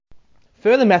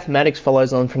Further mathematics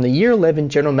follows on from the Year 11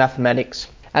 General Mathematics,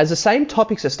 as the same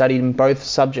topics are studied in both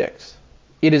subjects.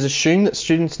 It is assumed that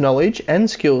students' knowledge and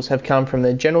skills have come from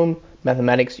the General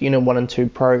Mathematics Unit 1 and 2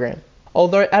 program.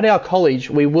 Although at our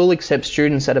college we will accept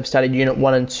students that have studied Unit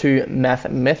 1 and 2 math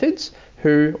methods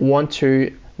who want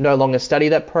to no longer study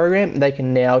that program, they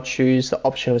can now choose the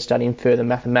option of studying further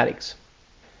mathematics.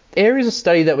 The areas of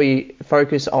study that we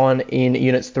focus on in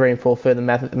Units 3 and 4 further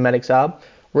mathematics are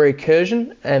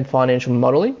recursion and financial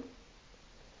modelling,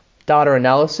 data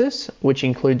analysis, which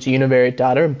includes univariate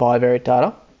data and bivariate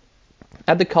data.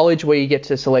 At the college we get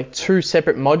to select 2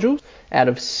 separate modules out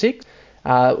of 6.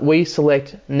 We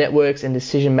select networks and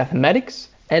decision mathematics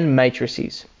and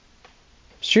matrices.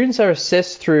 Students are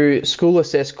assessed through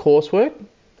school-assessed coursework,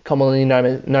 commonly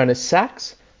known as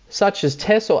SACs, such as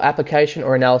tests or application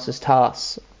or analysis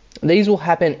tasks. These will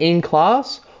happen in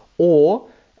class or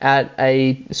at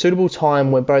a suitable time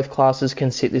where both classes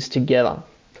can sit this together.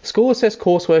 School-assessed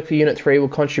coursework for Unit 3 will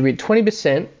contribute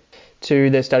 20% to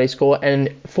their study score and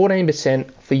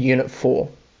 14% for Unit 4.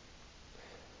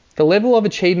 The level of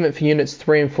achievement for Units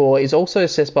 3 and 4 is also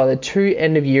assessed by the 2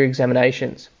 end-of-year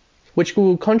examinations, which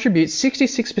will contribute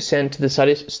 66% to the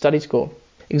study score.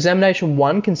 Examination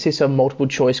 1 consists of multiple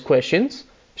choice questions.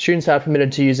 Students are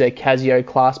permitted to use their Casio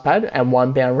ClassPad and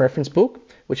one bound reference book,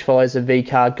 which follows the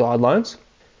VCAR guidelines.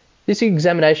 This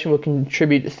examination will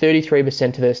contribute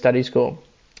 33% to their study score.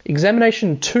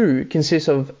 Examination 2 consists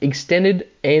of extended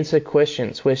answer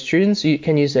questions, where students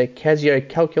can use their Casio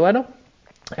calculator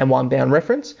and one bound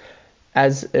reference,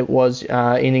 as it was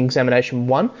in Examination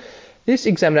 1. This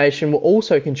examination will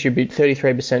also contribute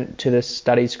 33% to the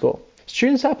study score.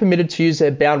 Students are permitted to use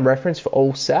their bound reference for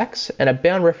all SACs and a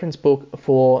bound reference book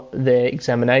for their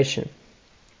examination.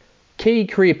 Key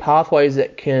career pathways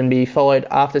that can be followed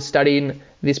after studying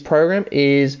this program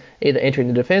is either entering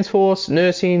the Defence Force,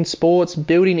 nursing, sports,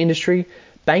 building industry,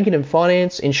 banking and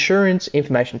finance, insurance,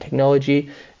 information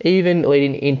technology, even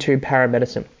leading into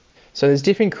paramedicine. So there's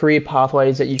different career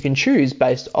pathways that you can choose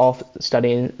based off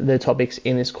studying the topics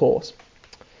in this course.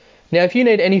 Now, if you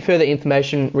need any further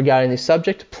information regarding this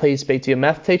subject, please speak to your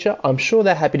math teacher. I'm sure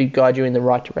they're happy to guide you in the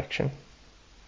right direction.